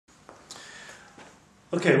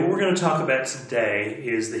Okay, what we're going to talk about today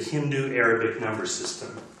is the Hindu Arabic number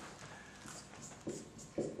system.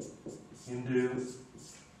 Hindu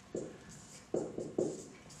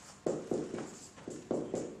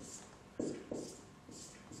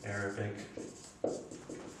Arabic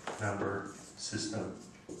number system.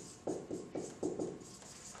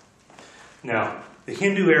 Now, the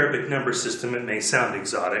Hindu Arabic number system, it may sound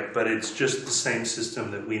exotic, but it's just the same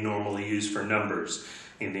system that we normally use for numbers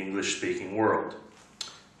in the English-speaking world.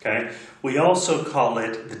 Okay? We also call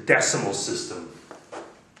it the decimal system.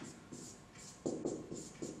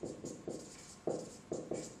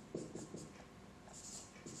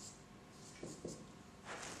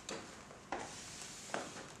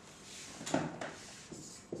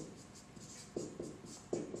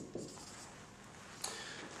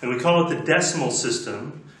 And we call it the decimal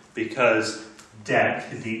system because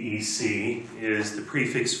dec, D-E-C, is the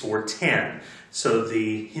prefix for 10. So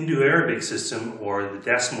the Hindu-Arabic system, or the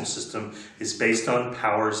decimal system, is based on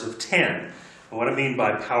powers of 10. And what I mean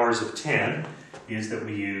by powers of 10 is that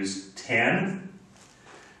we use 10,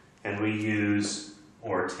 and we use,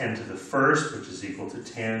 or 10 to the first, which is equal to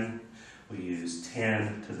 10. We use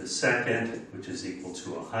 10 to the second, which is equal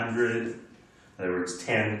to 100. In other words,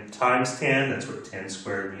 10 times 10, that's what 10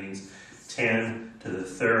 squared means. 10 to the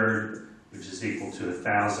third, which is equal to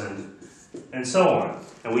 1,000, and so on.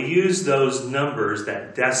 And we use those numbers,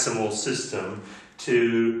 that decimal system,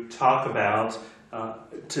 to talk about,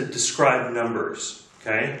 to describe numbers,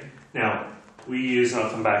 okay? Now, we use, and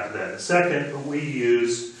I'll come back to that in a second, but we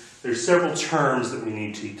use, there's several terms that we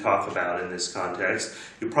need to talk about in this context.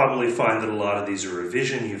 You'll probably find that a lot of these are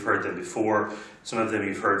revision. You've heard them before. Some of them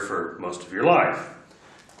you've heard for most of your life.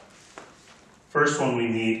 First one we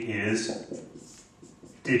need is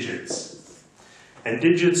digits. And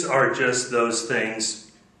digits are just those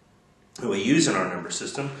things that we use in our number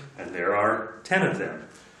system, and there are 10 of them.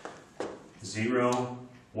 0,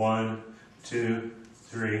 1, 2,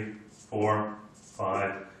 3, 4,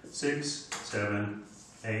 5, 6, 7,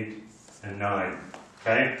 8, and 9.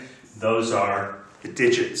 Okay? Those are the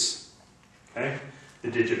digits. Okay?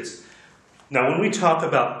 The digits. Now, when we talk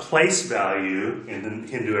about place value in the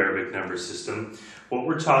Hindu-Arabic number system, what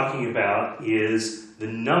we're talking about is the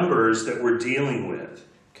numbers that we're dealing with,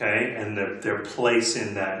 okay, and their place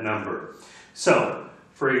in that number. So,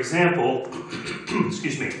 for example,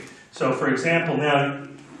 excuse me. So, for example, now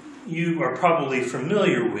you are probably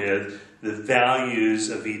familiar with the values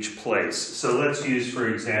of each place. So let's use, for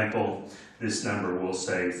example, this number. We'll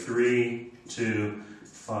say 3, 2,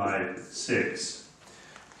 5, 6.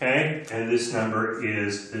 Okay, and this number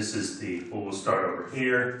is, this is the, well, we'll start over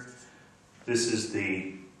here. This is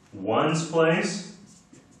the ones place.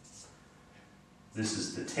 This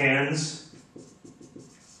is the tens.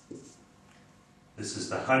 This is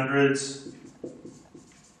the hundreds.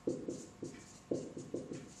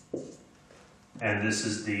 And this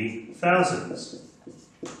is the thousands.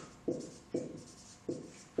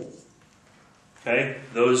 Okay,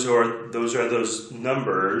 those are those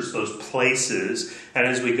numbers, those places, and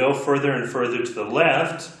as we go further and further to the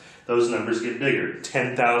left, those numbers get bigger.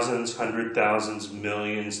 10,000s, 100,000s,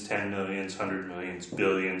 millions, 10 millions, 100 millions,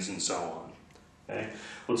 billions, and so on. Okay?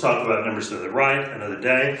 We'll talk about numbers to the right another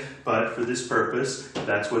day, but for this purpose,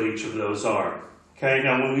 that's what each of those are. Okay,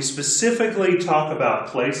 now when we specifically talk about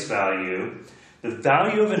place value, the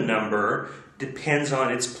value of a number depends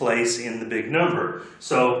on its place in the big number.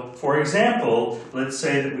 So, for example, let's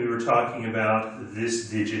say that we were talking about this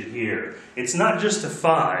digit here. It's not just a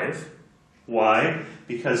 5. Why?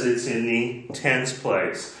 Because it's in the tens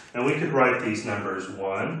place. Now we could write these numbers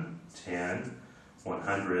 1, 10,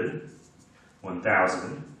 100,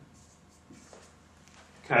 1,000.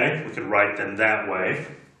 Okay, we could write them that way.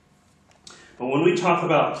 But when we talk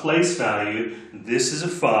about place value, this is a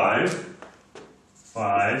 5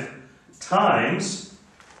 times,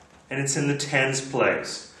 and it's in the tens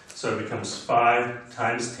place. So it becomes 5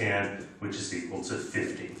 times 10, which is equal to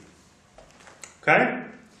 50. Okay?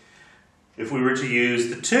 If we were to use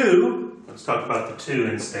the 2, let's talk about the 2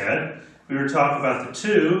 instead. If we were to talk about the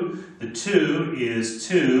 2 is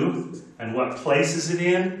 2, and what place is it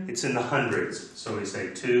in? It's in the hundreds. So we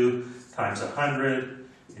say 2 times 100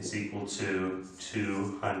 is equal to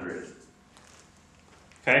 200.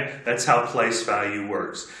 Okay, that's how place value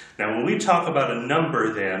works. Now when we talk about a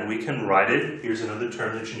number then, we can write it. Here's another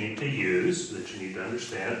term that you need to use, that you need to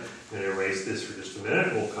understand. I'm going to erase this for just a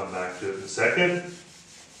minute. We'll come back to it in a second.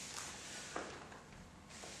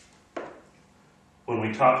 When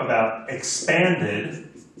we talk about expanded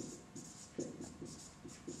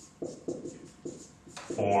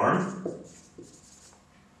form,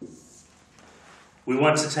 We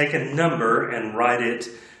want to take a number and write it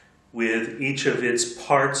with each of its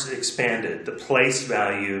parts expanded, the place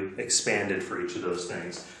value expanded for each of those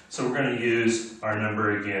things. So we're going to use our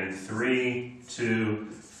number again, 3, 2,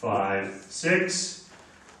 5, 6.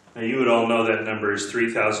 Now you would all know that number is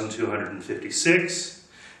 3,256.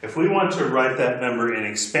 If we want to write that number in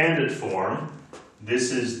expanded form,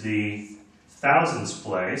 this is the thousands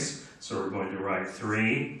place. So we're going to write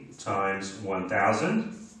 3 times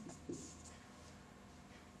 1,000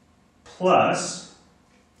 plus,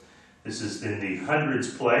 this is in the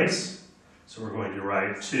hundreds place, so we're going to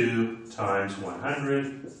write 2 times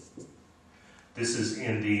 100. This is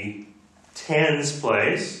in the tens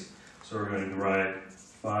place, so we're going to write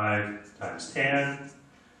 5 times 10.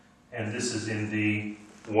 And this is in the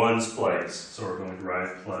ones place, so we're going to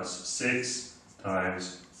write plus 6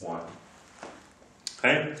 times 1.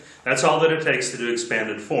 Okay? That's all that it takes to do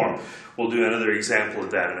expanded form. We'll do another example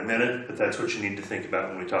of that in a minute, but that's what you need to think about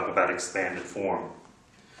when we talk about expanded form.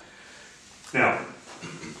 Now,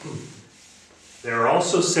 there are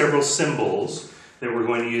also several symbols that we're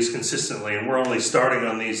going to use consistently, and we're only starting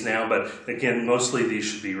on these now, but again, mostly these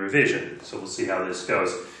should be revision, so we'll see how this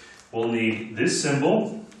goes. We'll need this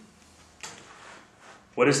symbol.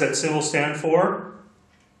 What does that symbol stand for?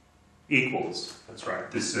 Equals. That's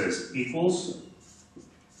right. This says equals.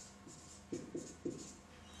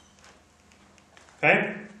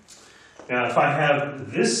 Okay? Now, if I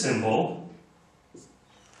have this symbol,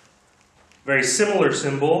 very similar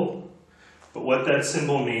symbol, but what that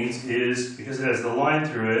symbol means is, because it has the line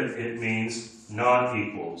through it, it means not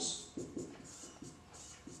equals.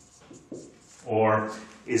 Or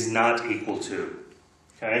is not equal to.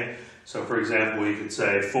 Okay? So, for example, you could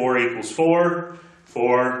say 4 equals 4.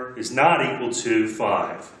 4 is not equal to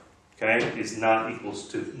 5. Okay? It's not equal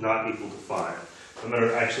to 5. I'm going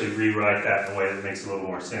to actually rewrite that in a way that makes a little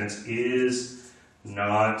more sense. Is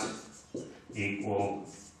not equal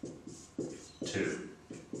to.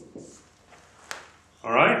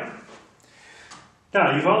 All right?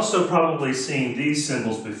 Now, you've also probably seen these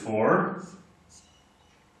symbols before.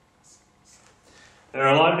 There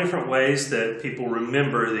are a lot of different ways that people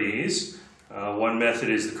remember these. One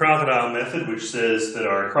method is the crocodile method, which says that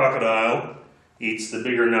our crocodile eats the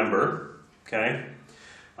bigger number. Okay?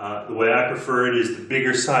 The way I prefer it is the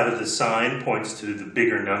bigger side of the sign points to the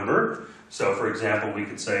bigger number. So, for example, we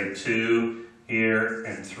could say 2 here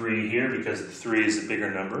and 3 here because the 3 is the bigger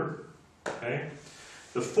number. Okay?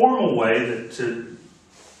 The formal way to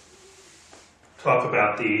talk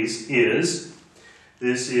about these is,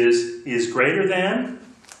 this is greater than,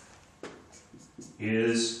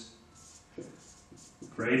 is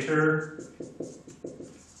greater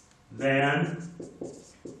than,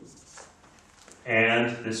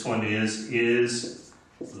 and this one is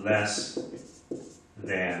less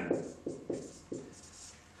than.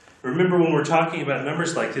 Remember, when we're talking about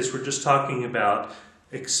numbers like this, we're just talking about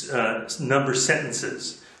number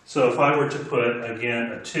sentences. So if I were to put,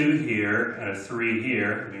 again, a 2 here and a 3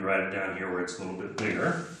 here, let me write it down here where it's a little bit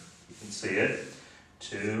bigger. You can see it.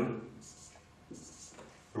 2.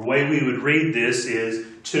 The way we would read this is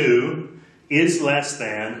 2 is less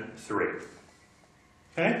than 3.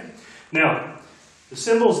 Okay? Now, the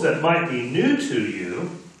symbols that might be new to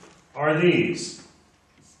you are these.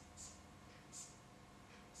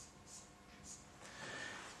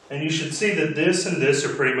 And you should see that this and this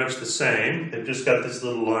are pretty much the same. They've just got this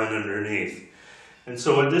little line underneath. And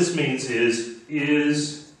so what this means is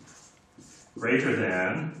greater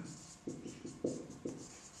than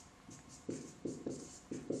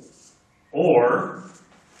or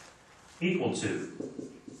equal to.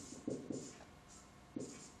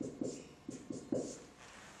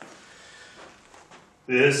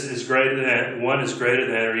 This is greater than, 1 is greater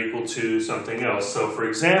than or equal to something else. So for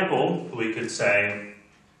example, we could say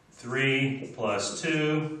 3 plus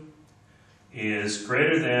 2 is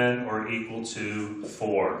greater than or equal to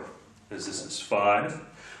 4, because this is 5.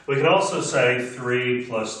 We could also say 3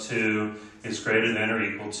 plus 2 is greater than or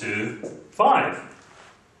equal to 5.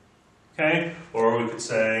 Okay? Or we could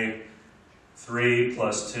say 3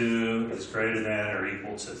 plus 2 is greater than or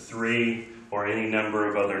equal to 3, or any number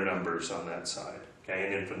of other numbers on that side. Okay?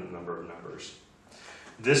 An infinite number of numbers.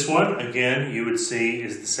 This one, again, you would see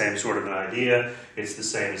is the same sort of an idea. It's the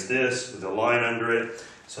same as this, with a line under it.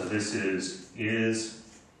 So this is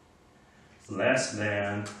less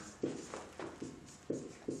than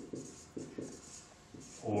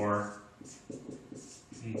or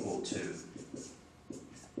equal to.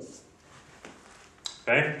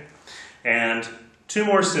 Okay? And 2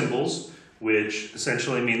 more symbols, which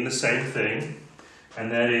essentially mean the same thing.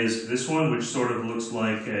 And that is this one, which sort of looks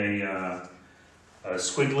like a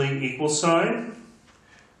squiggly equal sign.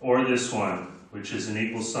 or this one, which is an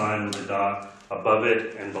equal sign with a dot above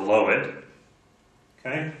it and below it.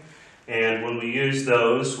 Okay? And when we use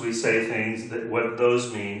those, we say things that what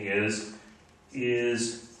those mean is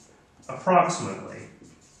approximately.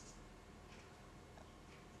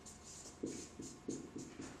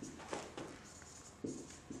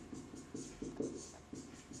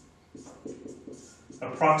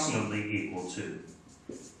 Approximately equal to.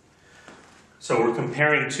 So we're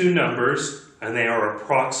comparing two numbers and they are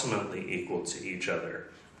approximately equal to each other.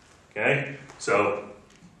 Okay? So,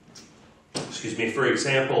 excuse me, for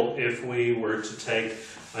example, if we were to take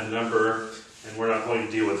a number, and we're not going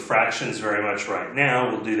to deal with fractions very much right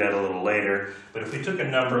now, we'll do that a little later, but if we took a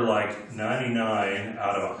number like 99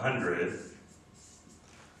 out of 100,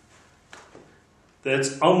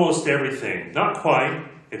 that's almost everything. Not quite,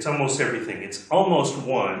 it's almost everything. It's almost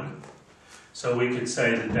 1, so we could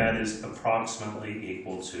say that that is approximately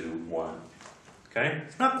equal to 1. Okay?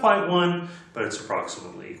 It's not quite 1, but it's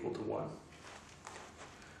approximately equal to 1.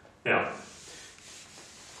 Now,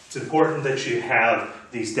 it's important that you have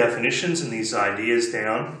these definitions and these ideas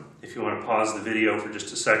down. If you want to pause the video for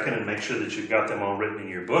just a second and make sure that you've got them all written in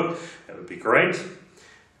your book, that would be great.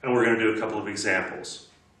 And we're going to do a couple of examples.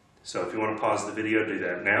 So if you want to pause the video, do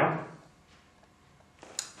that now.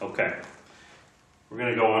 Okay. We're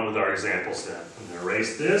going to go on with our examples then. I'm going to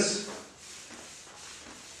erase this.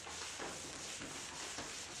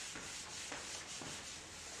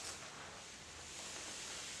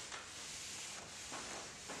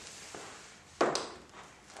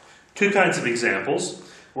 Two kinds of examples.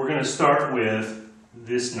 We're going to start with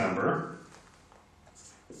this number.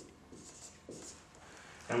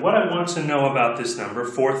 And what I want to know about this number,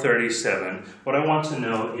 437, what I want to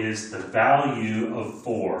know is the value of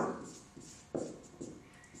 4.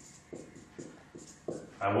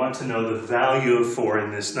 I want to know the value of 4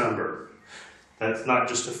 in this number. That's not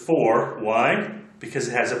just a 4. Why? Because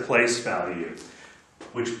it has a place value.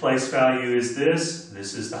 Which place value is this?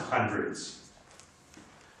 This is the hundreds.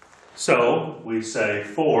 So we say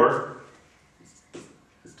 4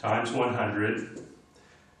 times 100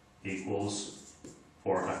 equals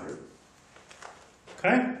 400.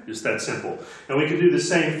 Okay? Just that simple. And we could do the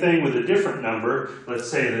same thing with a different number. Let's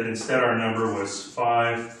say that instead our number was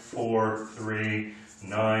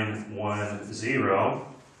 543,910,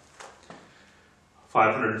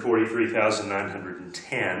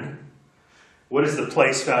 543,910. What is the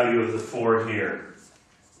place value of the 4 here?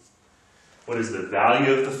 What is the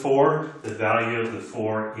value of the 4? The value of the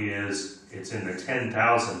 4 is, it's in the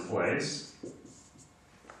 10,000 place.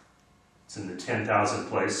 It's in the 10,000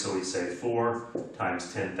 place, so we say 4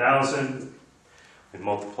 times 10,000. We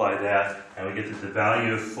multiply that, and we get that the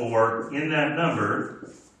value of 4 in that number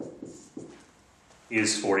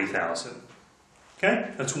is 40,000. Okay?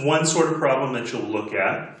 That's one sort of problem that you'll look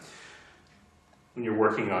at when you're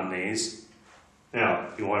working on these. Now,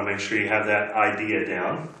 you want to make sure you have that idea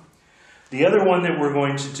down. The other one that we're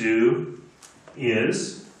going to do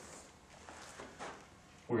is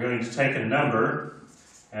we're going to take a number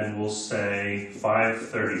and we'll say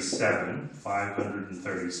 537,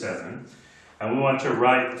 and we want to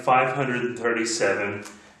write 537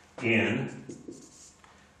 in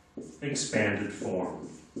expanded form.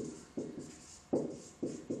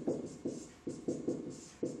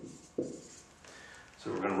 So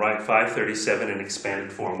we're going to write 537 in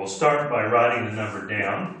expanded form. We'll start by writing the number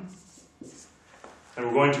down. And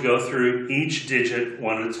we're going to go through each digit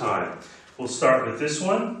one at a time. We'll start with this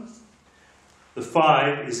one. The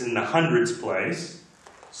 5 is in the hundreds place.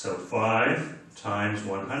 So 5 times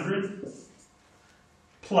 100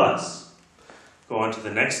 plus. Go on to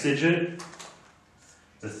the next digit.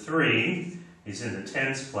 The 3 is in the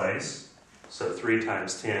tens place. So 3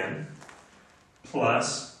 times 10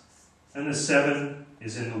 plus. And the 7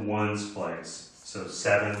 is in the ones place. So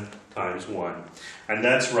 7 times 1. And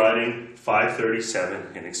that's writing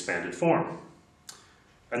 537 in expanded form.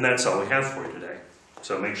 And that's all we have for you today.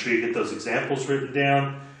 So make sure you get those examples written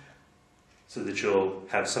down so that you'll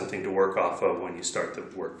have something to work off of when you start the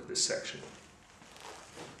work for this section.